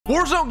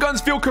Warzone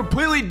guns feel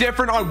completely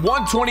different on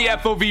 120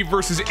 FOV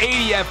versus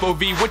 80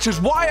 FOV, which is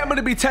why I'm going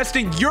to be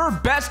testing your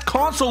best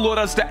console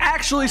loadouts to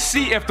actually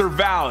see if they're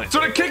valid.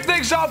 So to kick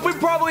things off, we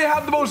probably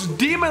have the most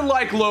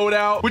demon-like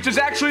loadout, which is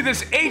actually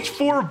this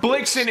H4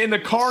 Blixen in the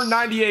Car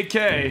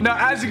 98K. Now,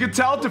 as you can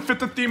tell, to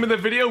fit the theme of the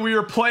video, we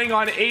are playing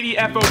on 80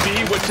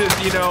 FOV, which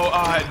is, you know,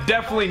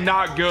 definitely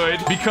not good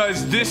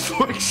because this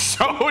looks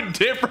so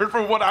different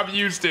from what I'm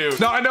used to.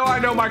 Now, I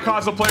know my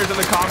console players in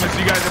the comments,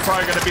 you guys are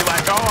probably going to be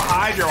like, oh,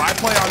 Hydro, I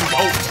play on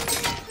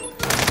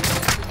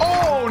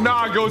Oh,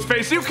 nah,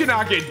 Ghostface, you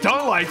cannot get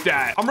done like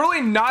that. I'm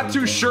really not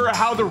too sure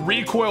how the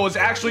recoil is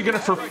actually going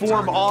to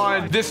perform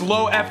on this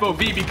low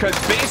FOV because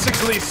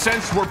basically,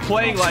 since we're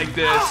playing like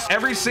this,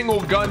 every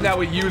single gun that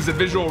we use, the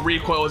visual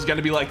recoil is going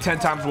to be like 10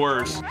 times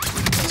worse.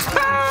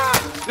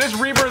 This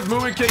Rebirth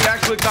movement king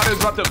actually thought it was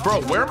about to...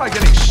 Bro, where am I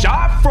getting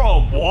shot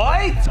from?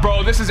 What?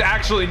 Bro, this is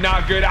actually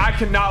not good. I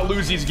cannot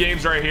lose these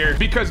games right here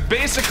because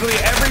basically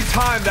every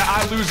time that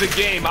I lose a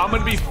game, I'm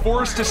going to be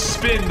forced to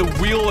spin the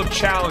wheel of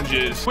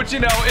challenges, which, you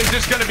know, is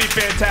just going to be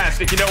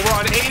fantastic. You know, we're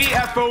on 80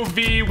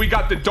 FOV. We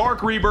got the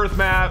Dark Rebirth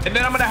map, and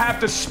then I'm going to have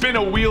to spin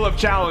a wheel of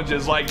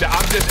challenges. Like,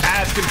 I'm just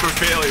asking for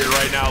failure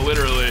right now,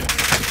 literally.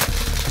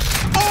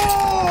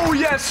 Oh,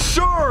 yes,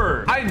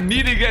 sir. I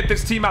need to get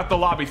this team out the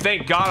lobby.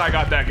 Thank God I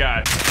got that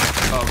guy.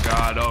 Oh,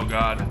 God. Oh,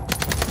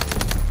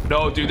 God.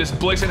 No, dude, this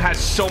Blixen has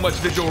so much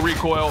visual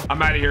recoil.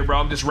 I'm out of here, bro.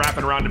 I'm just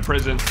wrapping around in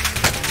prison.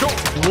 Go.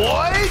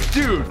 What?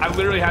 Dude, I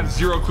literally have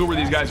zero clue where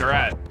these guys are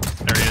at.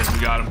 There he is. We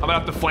got him. I'm gonna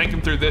have to flank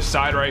him through this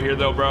side right here,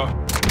 though, bro.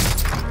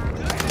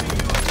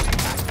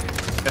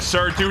 Yes,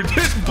 sir, dude.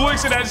 This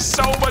Blixen has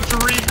so much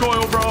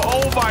recoil, bro.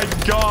 Oh, my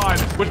God.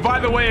 Which, by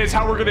the way, is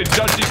how we're going to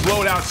judge these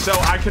loadouts. So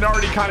I can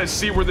already kind of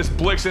see where this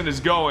Blixen is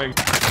going.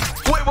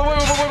 Wait.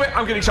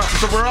 I'm getting shot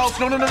from somewhere else.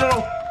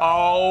 No.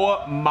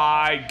 Oh,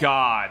 my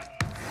God.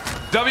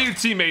 W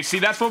teammates. See,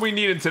 that's what we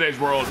need in today's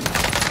world.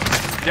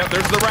 Yep,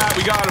 there's the rat.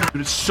 We got him.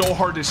 Dude, it's so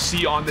hard to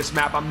see on this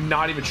map. I'm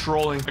not even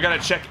trolling. I got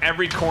to check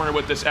every corner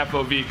with this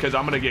FOV because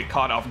I'm going to get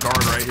caught off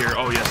guard right here.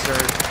 Oh, yes, sir.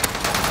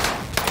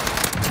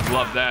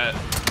 Love that.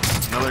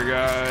 Another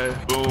guy.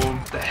 Boom.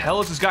 The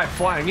hell is this guy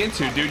flying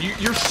into, dude?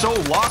 You're so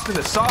lost in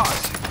the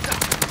sauce.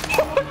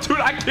 Dude,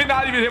 I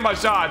cannot even hit my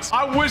shots.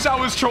 I wish I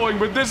was trolling,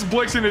 but this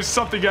Blixen is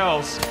something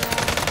else.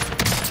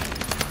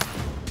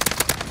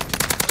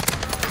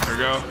 There we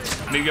go.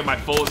 I need to get my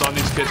fulls on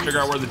these kids, figure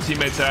out where the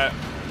teammates at.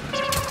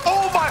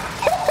 Oh my.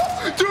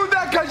 Dude,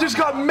 that guy just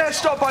got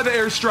messed up by the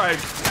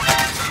airstrike.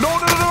 No.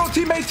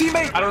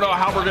 Teammate. I don't know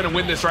how we're going to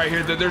win this right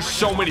here. There's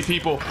so many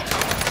people.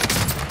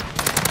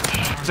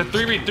 It's a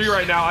 3v3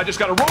 right now. I just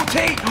got to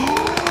rotate.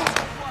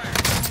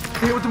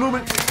 Here with the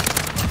movement.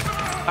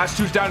 Last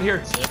two's down here.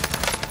 There's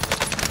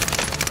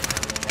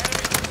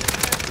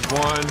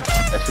one.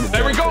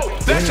 There we go.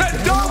 That's a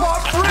double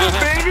off free,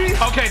 baby.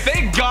 Okay,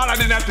 thank God I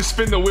didn't have to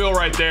spin the wheel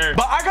right there.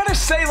 But I got to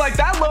say, like,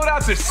 that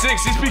loadout's a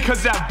 6 just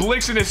because that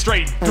Blixen is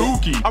straight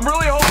dookie. I'm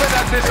really hoping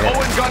that this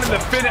Owen gun and the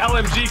Finn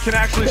LMG can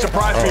actually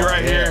surprise me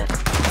right here.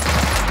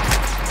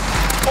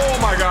 Oh,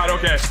 my God.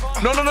 Okay.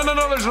 No.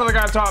 There's another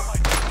guy up top.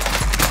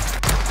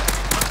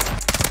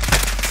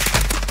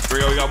 Here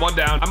we go. We got one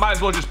down. I might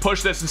as well just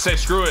push this and say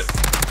screw it.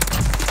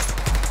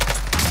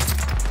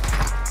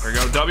 There we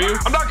go. W.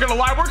 I'm not gonna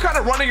lie, we're kind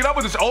of running it up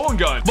with this Owen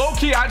gun. Low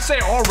key, I'd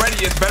say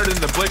already it's better than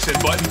the Blixen,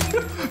 but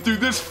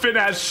dude, this Finn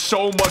has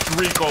so much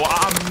recoil.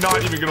 I'm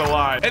not even gonna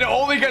lie. And it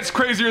only gets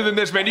crazier than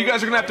this, man. You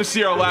guys are gonna have to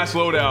see our last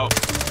loadout.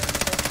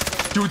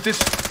 Dude,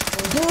 this.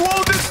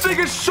 Whoa, this thing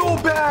is so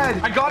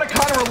bad. I gotta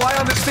kind of rely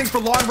on this thing for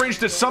long range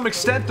to some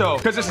extent, though,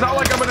 because it's not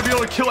like I'm gonna be able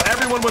to kill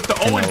everyone with the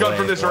Owen gun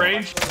from this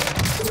range.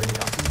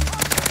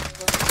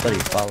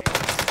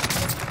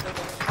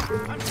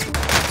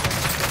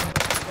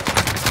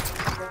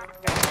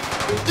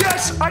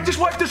 Yes! I just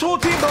wiped this whole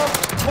team, bro.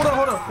 Hold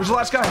on. Where's the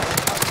last guy?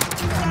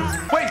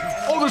 Wait.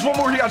 Oh, there's one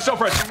more. He got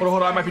self-res.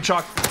 Hold on. I might be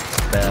chalked.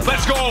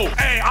 Let's go.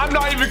 Hey, I'm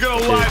not even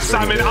gonna lie,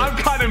 Simon. I'm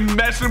kind of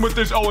messing with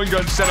this Owen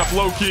gun setup,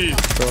 low-key.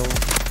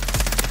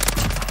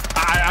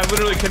 I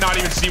literally cannot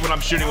even see what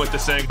I'm shooting with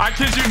this thing. I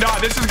kid you not.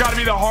 This has got to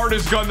be the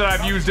hardest gun that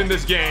I've used in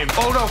this game.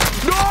 Oh, no.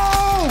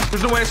 No!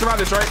 There's no way I survive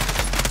this, right?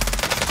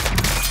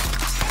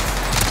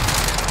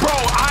 Bro,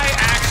 I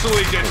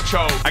actually just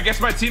choked. I guess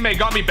my teammate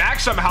got me back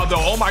somehow, though.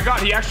 Oh, my God.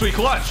 He actually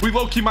clutched. We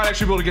low-key might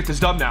actually be able to get this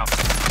dub now.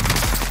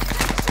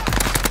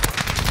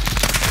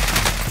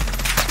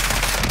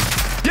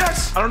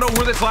 Yes! I don't know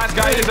where this last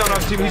guy is on our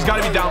team. He's got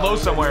to be down low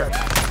somewhere.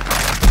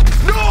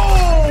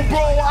 No, bro,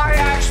 I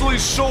actually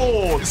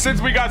sold.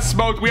 Since we got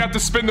smoked, we have to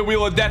spin the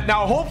wheel of death.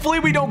 Now, hopefully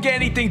we don't get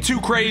anything too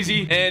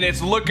crazy, and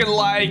it's looking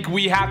like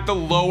we have to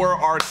lower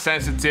our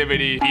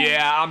sensitivity.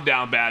 Yeah, I'm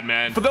down bad,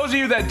 man. For those of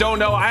you that don't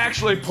know, I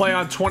actually play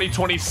on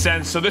 2020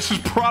 sense, so this is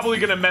probably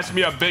gonna mess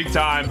me up big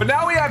time. But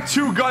now we have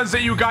two guns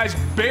that you guys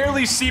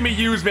barely see me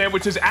use, man,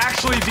 which is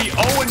actually the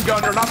Owen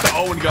gun, or not the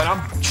Owen gun.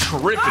 I'm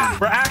tripping.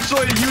 We're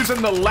actually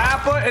using the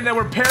Lappa, and then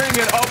we're pairing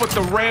it up with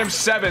the Ram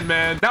 7,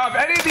 man. Now, if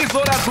any of these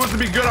loadouts was to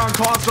be good on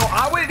console,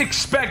 I would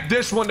expect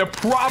this one to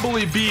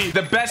probably be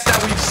the best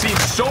that we've seen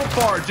so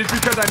far, just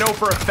because I know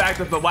for a fact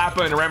that the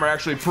Lappa and Ram are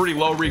actually pretty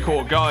low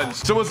recoil guns.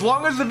 So as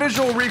long as the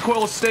visual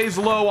recoil stays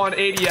low on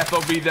 80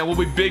 FOV, then we'll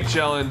be big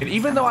chilling. And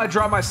even though I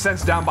drop my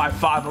sense down by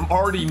 5, I'm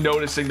already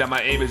noticing that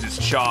my aim is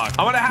just chalk.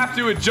 I'm gonna have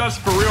to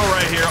adjust for real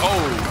right here.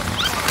 Oh.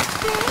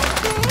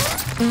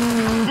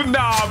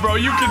 Nah, bro,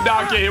 you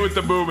cannot get hit with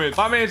the movement.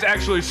 My man's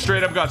actually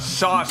straight up got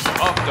sauced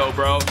up though,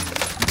 bro.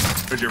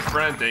 There's your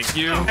friend, thank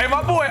you. Hey,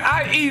 my boy,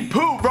 I eat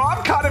poop, bro.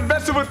 I'm kind of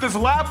messing with this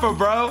Lappa,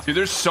 bro. Dude,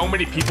 there's so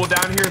many people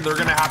down here, and they're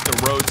gonna have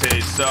to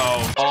rotate, so.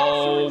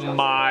 Oh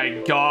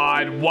my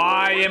God,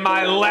 why am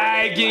I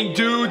lagging,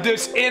 dude?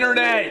 This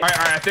internet. All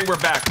right, I think we're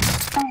back.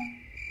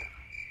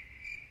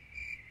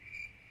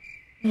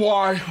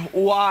 Why?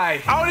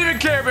 I don't even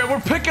care, man.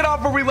 We're picking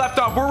up where we left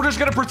off. We're just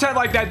gonna pretend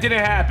like that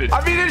didn't happen.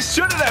 I mean, it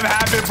shouldn't have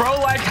happened,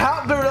 bro. Like,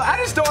 I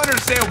just don't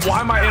understand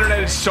why my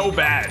internet is so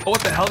bad. Oh,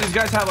 what the hell? These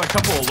guys have like a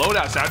couple of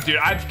loadouts out, dude.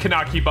 I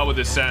cannot keep up with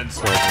this sense.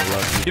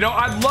 You know,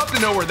 I'd love to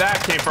know where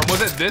that came from.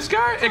 Was it this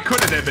guy? It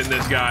couldn't have been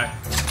this guy.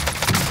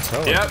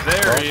 Oh, yep,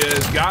 there he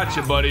is.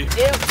 Gotcha, buddy.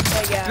 Yep,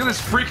 look at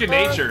this freaking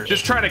nature.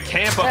 Just trying to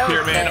camp up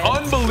here, man.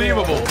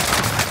 Unbelievable.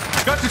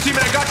 Got your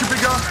teammate. I got you, big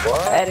girl.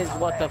 That is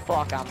what the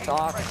fuck I'm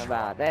talking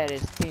about. That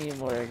is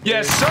teamwork.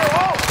 Yes, sir.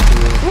 Oh,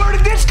 where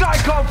did this guy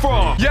come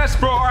from? Yes,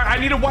 bro. All right, I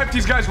need to wipe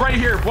these guys right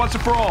here once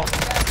and for all.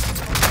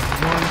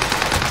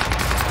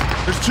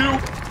 There's 2.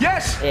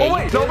 Yes. Yeah, oh,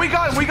 wait. No, we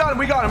got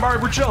him. All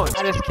right, we're chilling.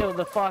 I just killed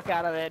the fuck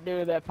out of that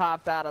dude that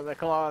popped out of the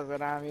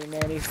closet. I mean,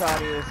 man, he thought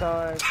he was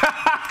hard.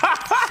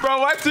 Bro,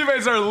 my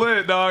teammates are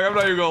lit, dog. I'm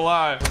not even gonna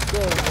lie.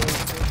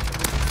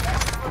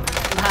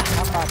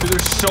 Dude,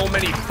 there's so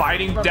many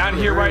fighting down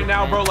here right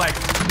now, bro. Like,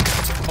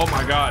 oh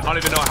my God. I don't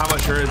even know how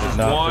much there is. There's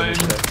 1,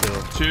 2.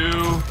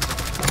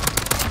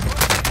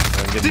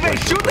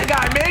 Teammate, shoot the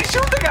guy, man.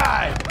 Shoot the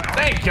guy.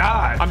 Thank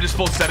God. I'm just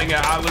full setting it.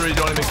 I literally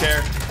don't even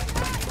care.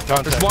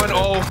 There's 1.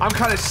 Oh, I'm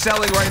kind of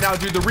selling right now,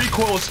 dude. The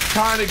recoil is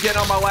kind of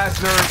getting on my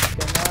last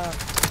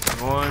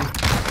nerve. 1.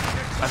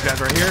 Last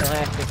guy's right here.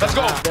 Let's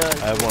go. I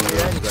have one of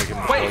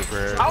those. Wait,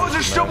 how is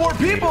there still more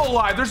people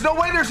alive? There's no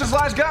way there's this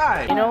last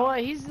guy. You know what?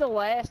 He's the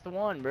last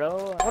one,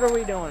 bro. What are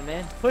we doing,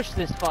 man? Push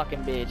this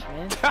fucking bitch,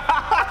 man.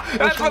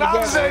 That's what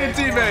I'm saying,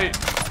 teammate.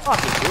 Fuck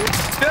it, dude.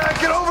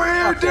 Yeah, get over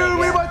here, dude.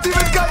 Me and my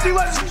teammates got you.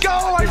 Let's go.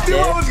 I knew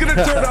I was going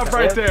to turn up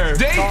right there.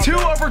 Day 2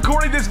 of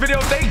recording this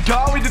video. Thank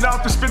God we did not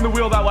have to spin the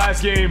wheel that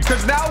last game,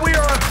 because now we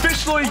are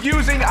officially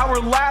using our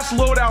last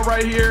loadout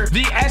right here,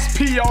 the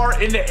SPR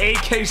in the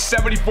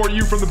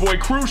AK-74U from the boy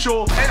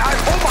Crucial. And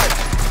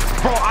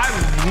bro, I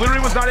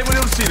literally was not able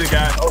to see the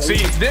guy.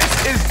 See,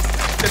 this is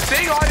the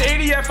thing on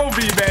 80 FOV,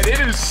 man.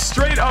 It is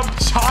straight up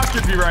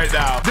chalking me right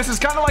now. This is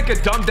kind of like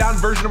a dumbed down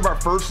version of our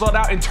first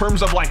loadout in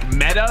terms of like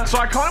meta. So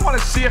I kind of want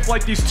to see if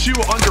like these 2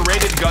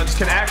 underrated guns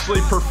can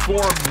actually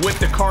perform with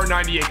the Kar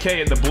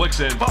 98K and the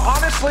Blixen. But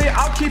honestly,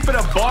 I'll keep it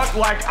a buck.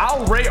 Like,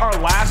 I'll rate our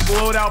last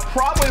loadout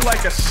probably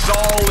like a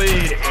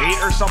solid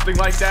 8 or something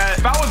like that.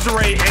 If I was to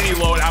rate any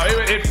loadout,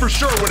 it for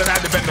sure would have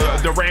had to been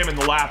the Ram and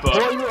the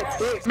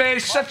Lappa. Man,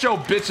 shut your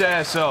bitch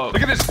ass up.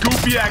 Look at this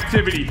goofy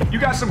activity. You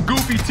got some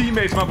goofy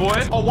teammates, my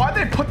boy. Oh, why'd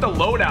they put the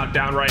loadout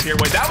down right here?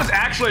 Wait, that was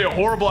actually a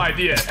horrible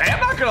idea. Hey,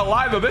 I'm not gonna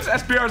lie though, this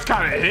SPR is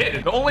kind of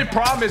hidden. The only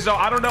problem is though,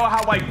 I don't know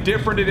how like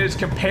different it is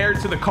compared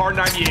to the Kar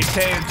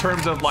 98K in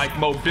terms of like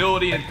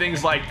mobility and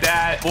things like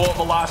that. Bullet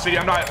velocity.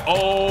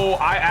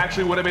 I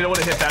actually would have been able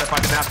to hit that if I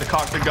didn't have to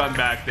cock the gun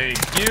back. Thank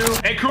you.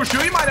 Hey,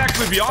 Crucial, you might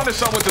actually be onto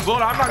something with this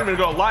loadout. I'm not even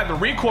gonna lie. The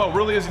recoil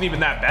really isn't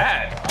even that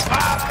bad.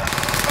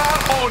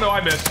 Oh no,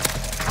 I missed.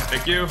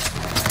 Thank you.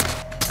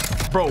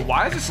 Bro,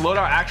 why is this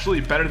loadout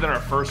actually better than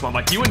our first one?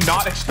 Like, you would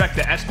not expect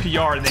the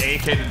SPR and the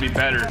AK to be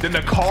better than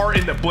the Kar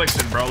and the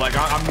Blixen, bro. Like,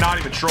 I'm not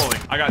even trolling.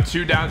 I got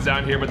 2 downs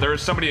down here, but there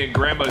is somebody in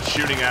Grandma's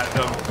shooting at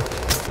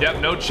them.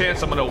 Yep, no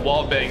chance I'm gonna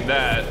wallbang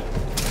that.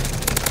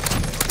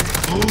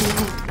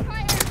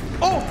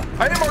 Oh,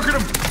 I am marking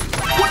him.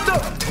 What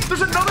the?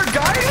 There's another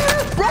guy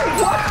here? Bro,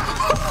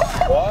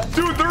 what?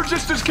 Dude, they're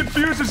just as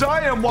confused as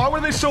I am. Why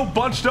were they so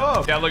bunched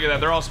up? Yeah, look at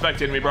that. They're all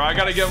spectating me, bro. I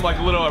gotta give them like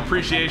a little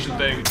appreciation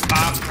thing.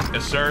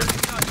 Yes, sir.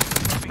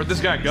 Where'd this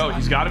guy go?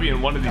 He's gotta be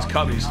in one of these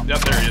cubbies. Yep,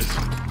 there he is.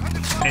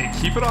 Hey,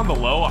 keep it on the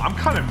low. I'm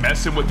kind of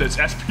messing with this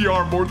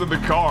SPR more than the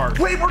Kar.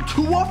 Wait, we're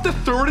 2 off the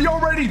 30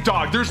 already?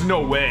 Dog, there's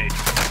no way.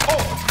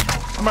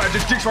 Oh, I might have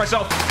just jinxed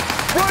myself.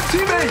 Run,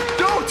 teammate!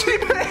 No,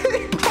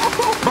 teammate!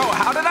 Bro,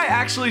 how did I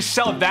actually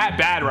sell that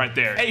bad right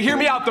there? Hey, hear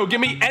me out, though. Give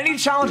me any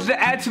challenge to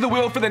add to the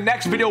wheel for the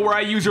next video where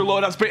I use your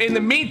loadouts. But in the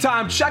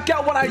meantime, check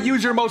out when I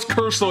use your most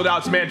cursed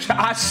loadouts, man.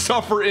 I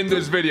suffer in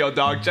this video,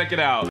 dog. Check it out.